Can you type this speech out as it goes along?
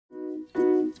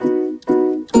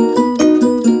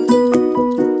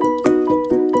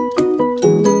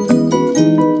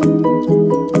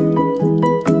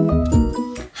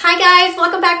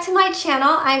my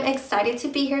channel. I'm excited to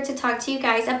be here to talk to you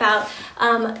guys about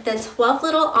the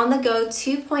Twelvelittle On The Go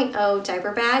 2.0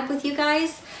 diaper bag with you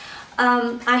guys.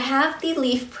 I have the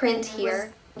leaf print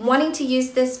here. Wanting to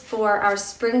use this for our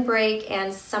spring break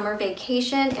and summer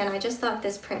vacation, and I just thought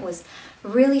this print was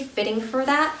really fitting for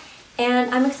that.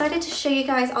 And I'm excited to show you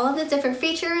guys all of the different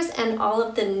features and all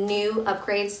of the new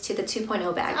upgrades to the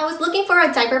 2.0 bag. I was looking for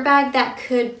a diaper bag that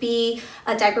could be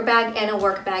a diaper bag and a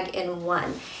work bag in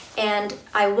one. And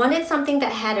I wanted something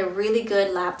that had a really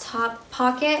good laptop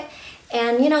pocket.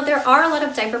 And you know, there are a lot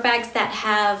of diaper bags that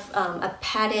have a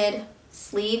padded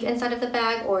sleeve inside of the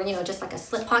bag, or you know, just like a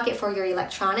slip pocket for your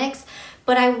electronics.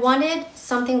 But I wanted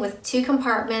something with two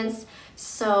compartments,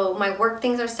 so my work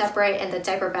things are separate and the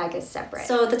diaper bag is separate.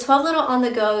 So the Twelvelittle On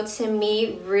The Go to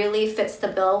me really fits the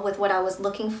bill with what I was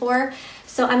looking for.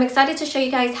 So I'm excited to show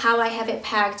you guys how I have it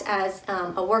packed as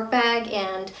a work bag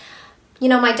and you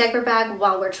know, my diaper bag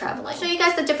while we're traveling. I'll show you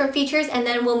guys the different features and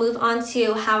then we'll move on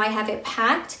to how I have it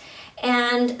packed.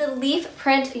 And the leaf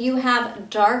print, you have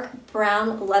dark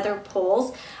brown leather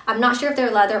pulls. I'm not sure if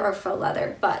they're leather or faux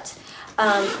leather, but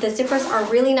the zippers are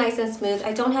really nice and smooth.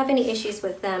 I don't have any issues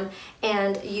with them.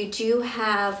 And you do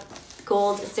have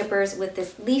gold zippers with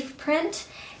this leaf print.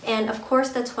 And of course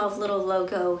the Twelvelittle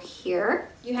logo here.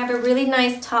 You have a really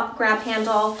nice top grab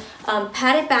handle,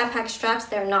 padded backpack straps,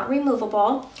 they're not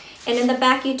removable. And in the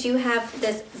back you do have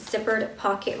this zippered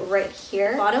pocket right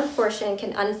here. Bottom portion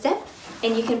can unzip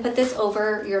and you can put this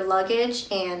over your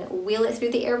luggage and wheel it through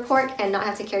the airport and not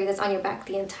have to carry this on your back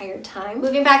the entire time.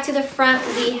 Moving back to the front,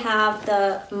 we have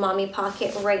the mommy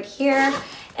pocket right here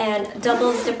and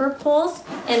double zipper pulls.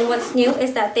 And what's new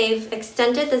is that they've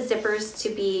extended the zippers to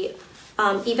be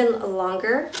even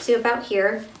longer to about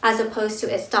here, as opposed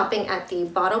to it stopping at the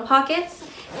bottle pockets.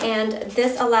 And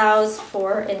this allows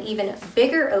for an even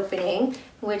bigger opening,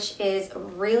 which is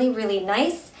really, really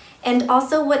nice. And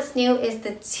also what's new is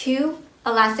the two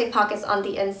elastic pockets on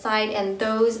the inside, and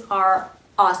those are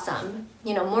awesome.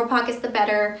 You know, more pockets the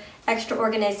better, extra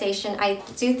organization. I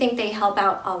do think they help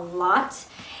out a lot.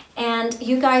 And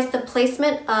you guys, the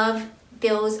placement of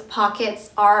those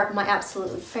pockets are my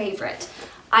absolute favorite.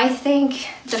 I think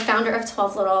the founder of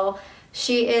Twelvelittle,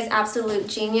 she is absolute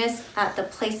genius at the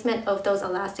placement of those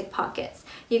elastic pockets.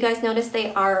 You guys notice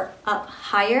they are up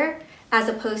higher as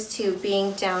opposed to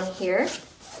being down here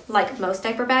like most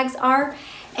diaper bags are.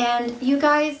 And you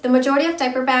guys, the majority of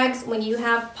diaper bags, when you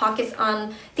have pockets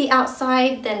on the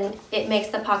outside, then it makes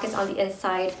the pockets on the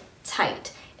inside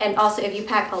tight. And also if you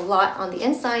pack a lot on the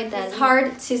inside, then it's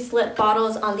hard to slip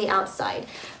bottles on the outside.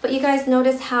 But you guys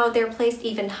notice how they're placed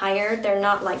even higher. They're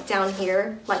not like down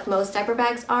here like most diaper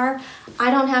bags are.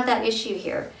 I don't have that issue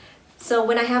here. So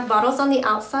when I have bottles on the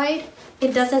outside,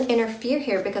 it doesn't interfere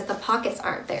here because the pockets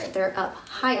aren't there. They're up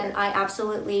high, and I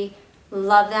absolutely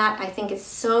love that. I think it's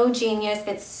so genius.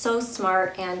 It's so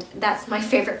smart, and that's my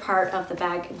favorite part of the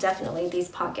bag, definitely, these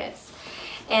pockets.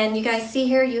 And you guys see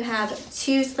here, you have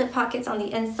two slip pockets on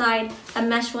the inside, a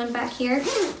mesh one back here,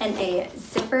 and a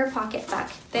zipper pocket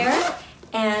back there.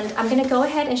 And I'm gonna go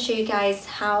ahead and show you guys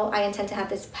how I intend to have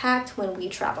this packed when we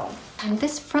travel. And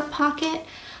this front pocket,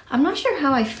 I'm not sure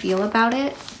how I feel about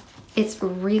it. It's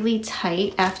really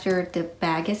tight after the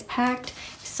bag is packed,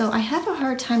 so I have a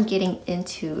hard time getting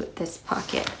into this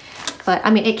pocket. But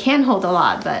I mean, it can hold a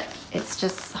lot, but it's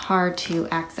just hard to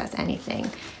access anything.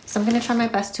 So I'm gonna try my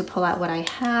best to pull out what I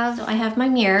have. So I have my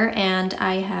mirror, and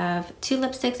I have two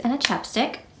lipsticks and a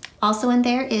chapstick. Also in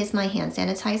there is my hand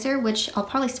sanitizer, which I'll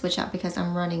probably switch out because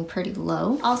I'm running pretty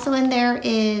low. Also in there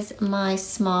is my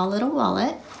small little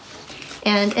wallet.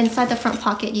 And inside the front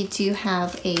pocket, you do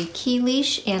have a key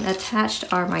leash, and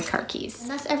attached are my car keys.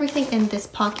 And that's everything in this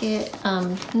pocket.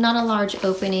 Not a large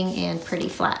opening and pretty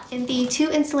flat. In the two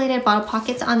insulated bottle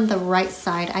pockets on the right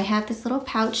side, I have this little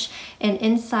pouch, and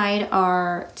inside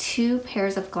are two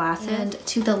pairs of glasses. And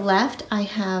to the left, I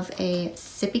have a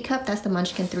sippy cup. That's the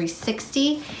Munchkin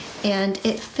 360, and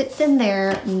it fits in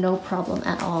there no problem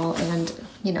at all. And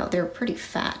you know, they're pretty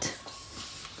fat.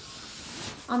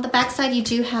 On the back side, you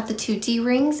do have the two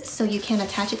D-rings, so you can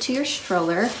attach it to your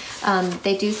stroller.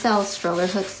 They do sell stroller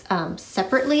hooks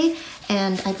separately,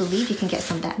 and I believe you can get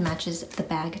some that matches the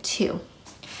bag too.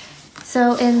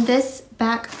 So in this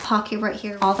back pocket right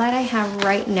here, all that I have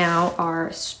right now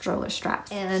are stroller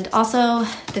straps. And also,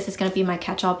 this is gonna be my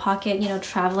catch-all pocket. You know,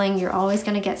 traveling, you're always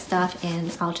gonna get stuff,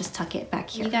 and I'll just tuck it back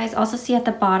here. You guys also see at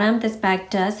the bottom, this bag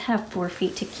does have 4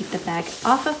 feet to keep the bag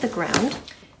off of the ground.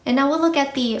 And now we'll look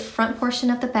at the front portion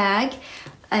of the bag.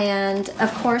 And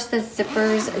of course the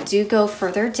zippers do go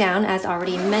further down, as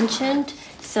already mentioned,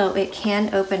 so it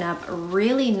can open up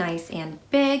really nice and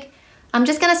big. I'm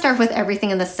just gonna start with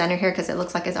everything in the center here because it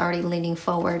looks like it's already leaning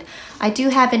forward. I do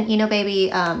have an Eno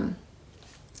Baby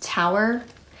tower.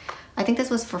 I think this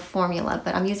was for formula,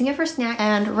 but I'm using it for snack.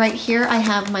 And right here I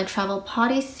have my travel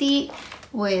potty seat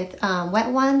with wet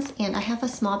ones, and I have a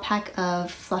small pack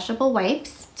of flushable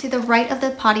wipes. To the right of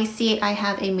the potty seat, I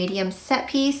have a medium set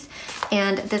piece,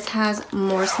 and this has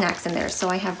more snacks in there. So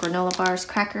I have granola bars,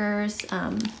 crackers,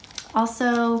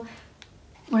 also,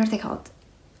 what are they called?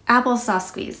 Applesauce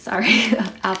squeeze, sorry,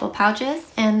 apple pouches.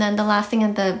 And then the last thing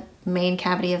in the main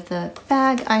cavity of the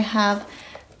bag, I have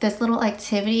this little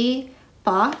activity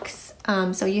box.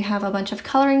 So you have a bunch of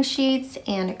coloring sheets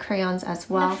and crayons as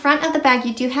well. In the front of the bag,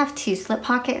 you do have 2 slip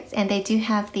pockets, and they do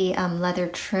have the leather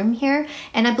trim here.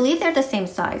 And I believe they're the same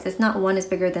size. It's not one is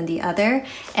bigger than the other.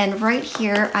 And right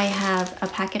here, I have a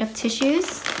packet of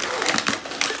tissues.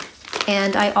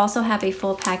 And I also have a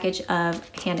full package of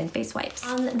hand and face wipes.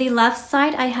 On the left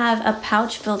side, I have a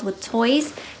pouch filled with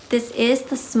toys. This is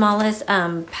the smallest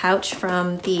pouch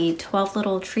from the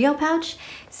 12Little trio pouch.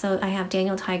 So I have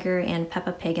Daniel Tiger and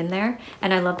Peppa Pig in there.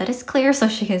 And I love that it's clear so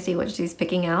she can see what she's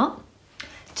picking out.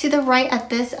 To the right at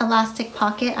this elastic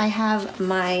pocket, I have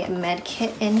my med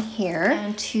kit in here.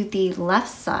 And to the left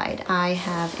side, I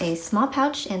have a small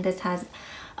pouch, and this has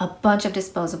a bunch of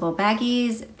disposable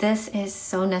baggies. This is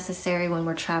so necessary when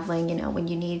we're traveling, you know, when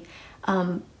you need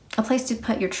a place to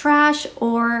put your trash,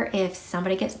 or if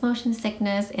somebody gets motion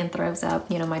sickness and throws up.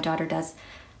 You know, my daughter does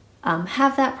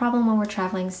have that problem when we're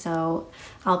traveling, so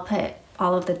I'll put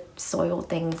all of the soiled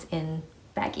things in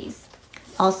baggies.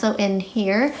 Also in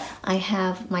here, I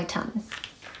have my Tums.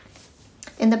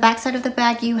 In the back side of the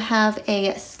bag, you have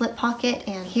a slip pocket,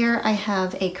 and here I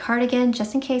have a cardigan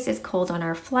just in case it's cold on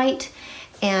our flight.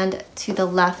 And to the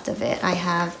left of it, I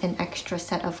have an extra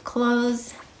set of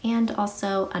clothes and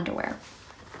also underwear.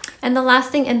 And the last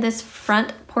thing in this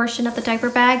front portion of the diaper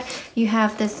bag, you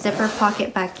have this zipper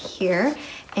pocket back here.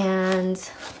 And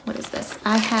what is this?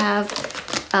 I have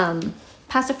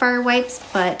pacifier wipes,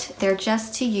 but they're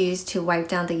just to use to wipe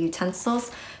down the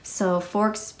utensils. So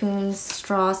forks, spoons,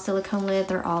 straws, silicone lid,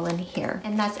 they're all in here.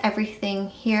 And that's everything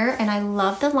here. And I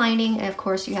love the lining. And of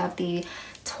course, you have the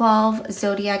 12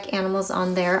 zodiac animals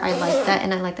on there. I like that,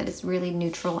 and I like that it's really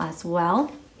neutral as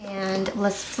well. And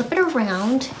let's flip it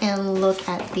around and look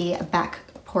at the back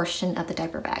portion of the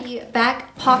diaper bag. The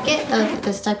back pocket of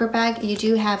this diaper bag, you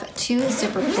do have 2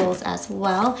 zipper pulls as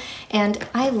well. And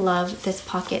I love this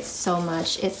pocket so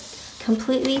much. It's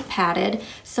completely padded,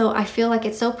 so I feel like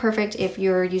it's so perfect if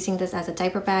you're using this as a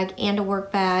diaper bag and a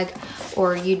work bag,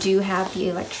 or you do have the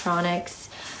electronics.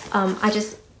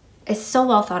 It's so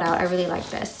well thought out. I really like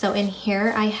this. So in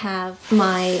here, I have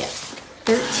my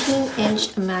 13-inch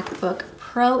MacBook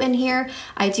Pro in here.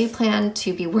 I do plan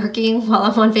to be working while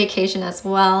I'm on vacation as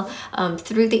well,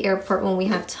 through the airport when we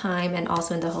have time, and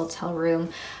also in the hotel room.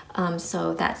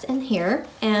 So that's in here.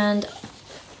 And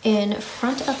in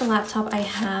front of the laptop, I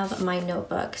have my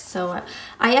notebook. So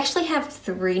I actually have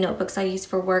 3 notebooks I use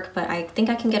for work, but I think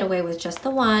I can get away with just the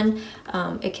one.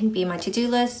 It can be my to-do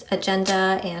list,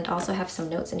 agenda, and also have some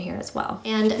notes in here as well.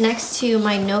 And next to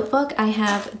my notebook, I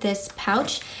have this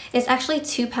pouch. It's actually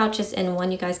 2 pouches in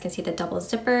one. You guys can see the double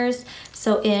zippers.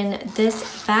 So in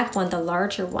this back one, the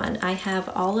larger one, I have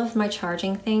all of my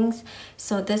charging things.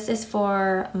 So this is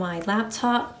for my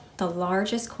laptop. The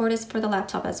largest cord is for the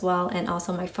laptop as well, and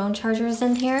also my phone charger is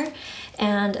in here.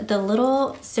 And the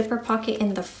little zipper pocket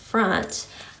in the front,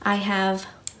 I have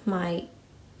my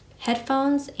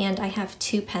headphones, and I have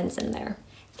 2 pens in there.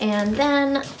 And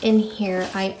then in here,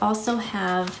 I also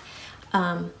have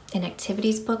an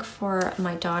activities book for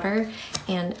my daughter,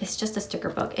 and it's just a sticker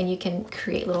book, and you can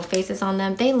create little faces on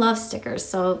them. They love stickers,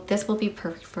 so this will be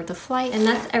perfect for the flight. And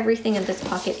that's everything in this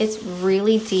pocket. It's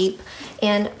really deep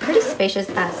and pretty spacious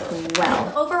as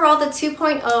well. Overall, the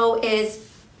 2.0 is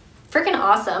freaking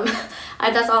awesome.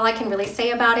 That's all I can really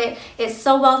say about it. It's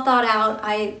so well thought out.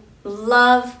 I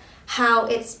love how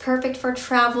it's perfect for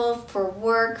travel, for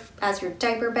work, as your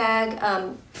diaper bag,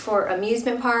 for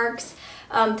amusement parks.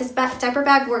 This diaper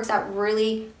bag works out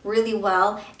really, really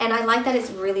well, and I like that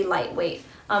it's really lightweight.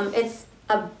 It's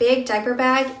a big diaper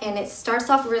bag, and it starts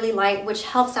off really light, which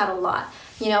helps out a lot,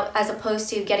 you know, as opposed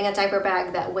to getting a diaper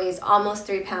bag that weighs almost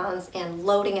 3 pounds and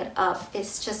loading it up.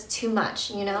 It's just too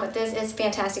much, you know. But this is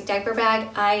fantastic diaper bag.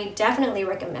 I definitely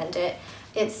recommend it.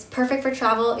 It's perfect for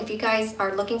travel. If you guys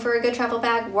are looking for a good travel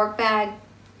bag, work bag,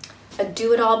 a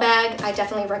do-it-all bag, I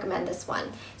definitely recommend this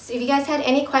one. So if you guys had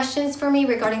any questions for me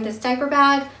regarding this diaper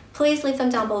bag, please leave them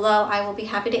down below. I will be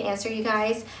happy to answer you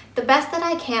guys the best that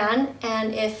I can.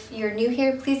 And if you're new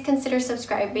here, please consider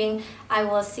subscribing. I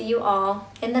will see you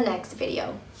all in the next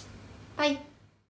video. Bye.